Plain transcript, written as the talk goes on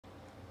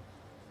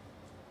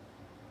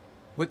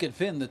Wicked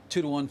Finn, the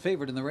 2-1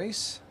 favorite in the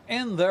race,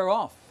 and they're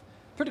off.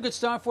 Pretty good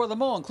start for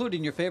them all,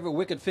 including your favorite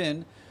Wicked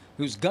Finn,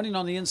 who's gunning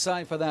on the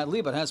inside for that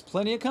lead, but has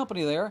plenty of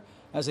company there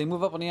as they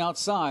move up on the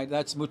outside.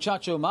 That's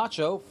Muchacho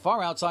Macho,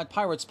 far outside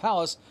Pirates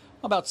Palace,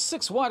 about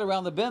 6 wide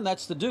around the bend.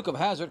 That's the Duke of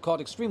Hazard,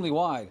 caught extremely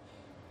wide.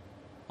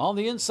 On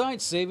the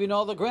inside, saving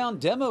all the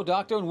ground, Demo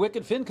Doctor and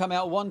Wicked Finn come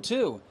out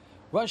 1-2.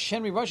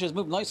 Henry Rush has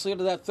moved nicely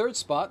into that third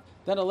spot,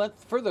 then a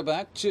length further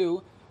back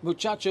to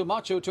Muchacho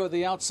Macho toward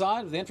the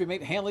outside, with the entry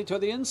mate Hanley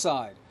toward the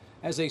inside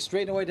as they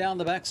straighten away down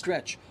the back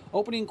stretch.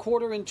 Opening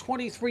quarter in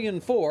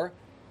 23-4,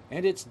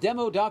 and it's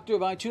Demo Doctor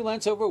by 2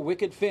 lengths over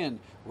Wicked Finn.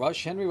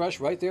 Henry Rush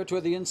right there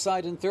toward the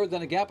inside in third,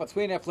 then a gap of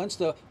 3.5 lengths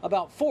to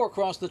about 4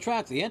 across the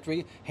track. The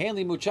entry,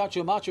 Hanley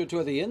Muchacho Macho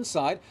toward the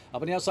inside.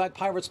 Up on the outside,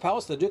 Pirates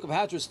Palace, the Duke of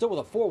Hazard still with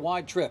a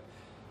 4-wide trip.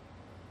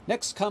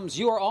 Next comes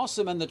You Are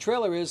Awesome, and the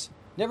trailer is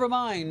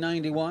Nevermind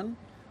 91.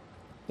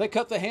 They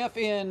cut the half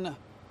in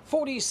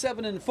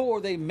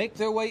 47-4. They make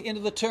their way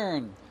into the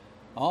turn.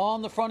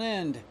 On the front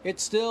end,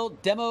 it's still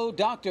Demo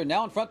Doctor,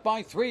 now in front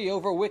by 3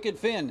 over Wicked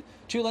Finn.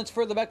 2 lengths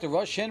further back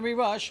to Henry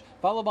Rush,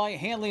 followed by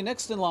Hanley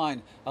next in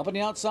line. Up on the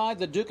outside,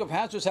 the Duke of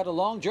Hazard's had a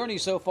long journey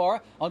so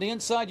far. On the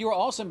inside, You Are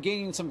Awesome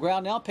gaining some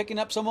ground now, picking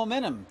up some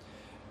momentum.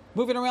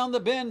 Moving around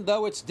the bend,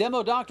 though, it's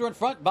Demo Doctor in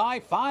front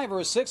by 5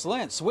 or 6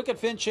 lengths. Wicked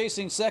Finn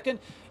chasing second.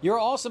 You Are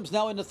Awesome's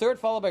now in the third,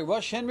 followed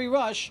by Henry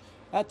Rush.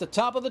 At the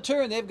top of the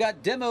turn, they've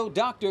got Demo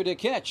Doctor to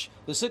catch.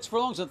 The 6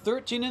 furlongs at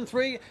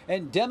 13-3,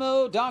 and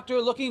Demo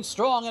Doctor looking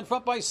strong in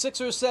front by 6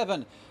 or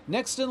 7.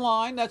 Next in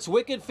line, that's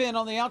Wicked Finn.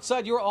 On the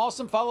outside, You're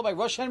Awesome, followed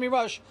by Henry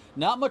Rush.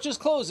 Not much is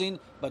closing,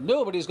 but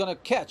nobody's going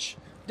to catch.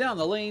 Down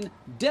the lane,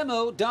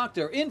 Demo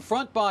Doctor in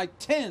front by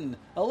 10,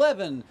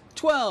 11,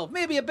 12,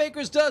 maybe a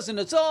baker's dozen.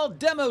 It's all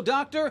Demo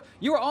Doctor.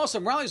 You're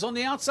Awesome rallies on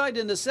the outside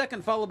in the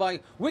second, followed by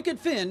Wicked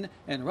Finn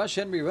and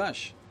Henry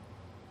Rush.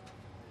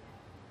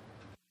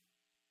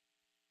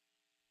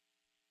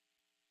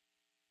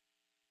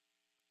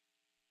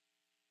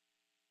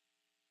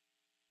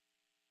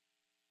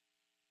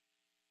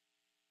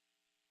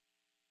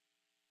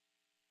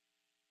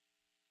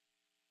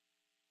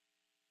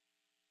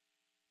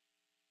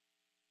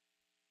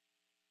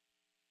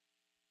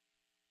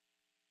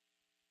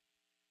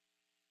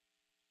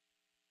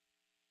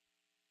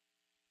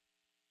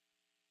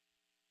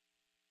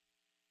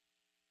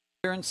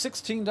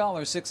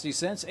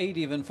 $16.60, 8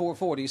 even,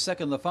 440.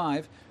 Second, the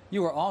 5.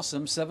 You Are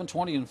Awesome,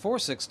 720 and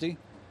 460.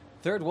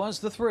 Third was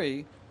the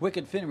 3.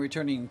 Wicked Finn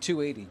returning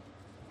 280.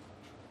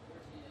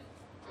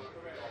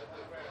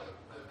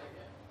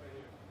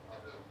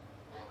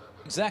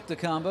 Exacta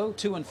combo,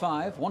 2 and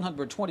 5,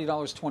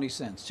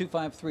 $120.20.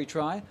 253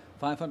 try,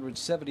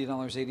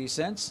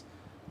 $570.80.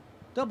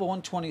 Double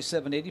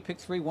 127.80, pick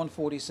 3,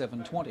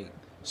 147.20.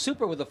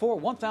 Super with the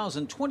 4,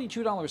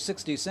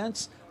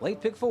 $1,022.60.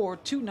 Late pick 4,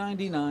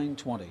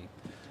 $299.20.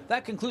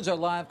 That concludes our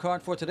live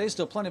card for today.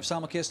 Still plenty of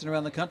simulcasting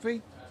around the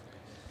country.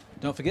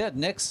 Don't forget,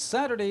 next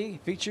Saturday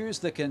features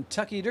the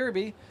Kentucky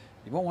Derby.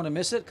 You won't want to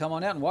miss it. Come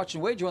on out and watch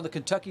and wager on the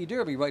Kentucky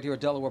Derby right here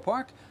at Delaware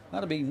Park.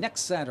 That'll be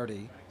next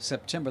Saturday,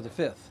 September the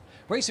 5th.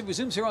 Racing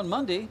resumes here on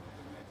Monday.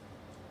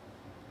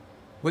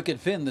 Wicked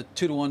Finn, the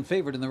 2-1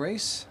 favorite in the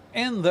race,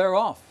 and they're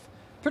off.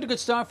 Pretty good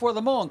start for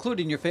them all,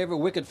 including your favorite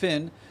Wicked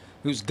Finn,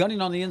 who's gunning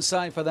on the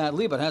inside for that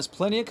lead, but has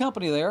plenty of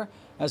company there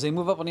as they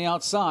move up on the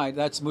outside.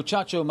 That's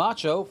Muchacho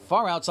Macho,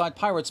 far outside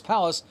Pirates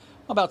Palace,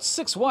 about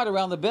 6 wide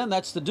around the bend.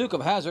 That's the Duke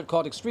of Hazard,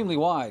 caught extremely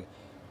wide.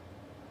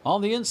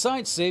 On the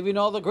inside, saving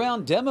all the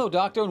ground, Demo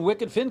Doctor and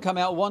Wicked Finn come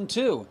out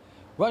 1-2.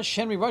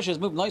 Henry Rush has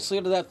moved nicely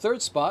into that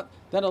third spot,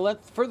 then a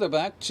length further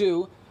back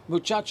to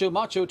Muchacho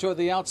Macho toward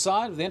the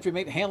outside, with the entry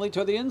mate Hanley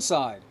toward the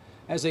inside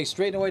as they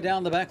straighten away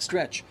down the back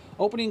stretch.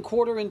 Opening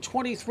quarter in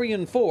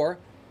 23-4,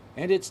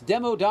 and it's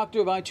Demo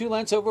Doctor by 2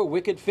 lengths over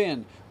Wicked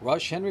Finn.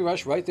 Henry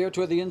Rush right there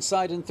toward the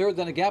inside in third,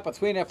 then a gap of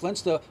 3.5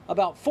 lengths to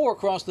about 4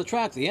 across the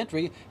track. The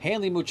entry,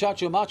 Hanley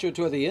Muchacho Macho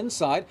toward the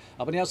inside.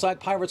 Up on the outside,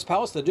 Pirates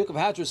Palace, the Duke of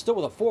Hazard still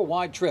with a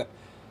 4-wide trip.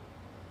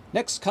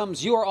 Next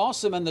comes You Are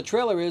Awesome, and the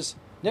trailer is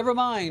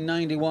Nevermind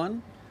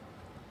 91.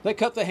 They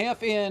cut the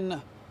half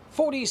in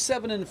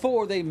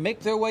 47-4. They make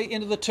their way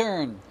into the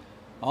turn.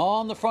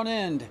 On the front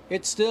end,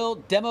 it's still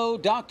Demo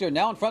Doctor,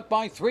 now in front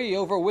by 3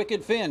 over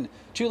Wicked Finn.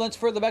 2 lengths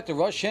further back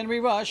to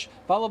Henry Rush,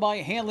 followed by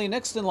Hanley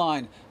next in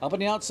line. Up on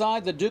the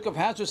outside, the Duke of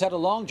Hazard's had a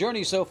long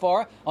journey so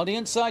far. On the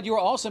inside, You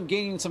Are Awesome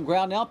gaining some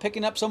ground now,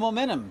 picking up some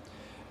momentum.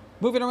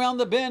 Moving around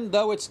the bend,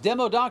 though, it's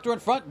Demo Doctor in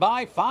front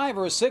by 5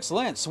 or 6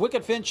 lengths.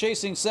 Wicked Finn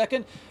chasing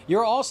second. You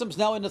Are Awesome's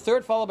now in the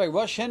third, followed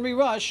by Henry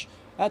Rush.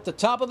 At the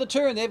top of the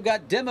turn, they've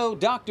got Demo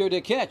Doctor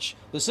to catch.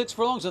 The 6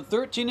 furlongs at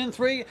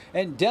 13-3,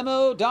 and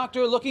Demo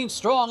Doctor looking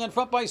strong in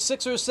front by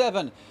 6 or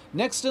 7.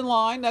 Next in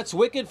line, that's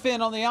Wicked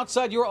Finn. On the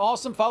outside, You're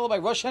Awesome, followed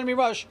by Henry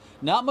Rush.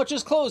 Not much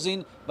is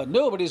closing, but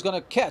nobody's going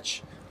to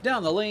catch.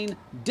 Down the lane,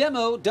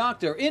 Demo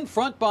Doctor in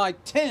front by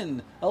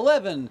 10,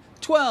 11,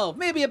 12,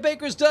 maybe a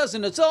baker's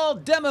dozen. It's all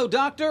Demo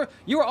Doctor.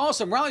 You're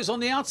Awesome rallies on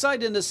the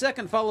outside in the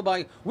second, followed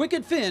by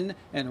Wicked Finn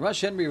and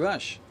Henry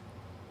Rush.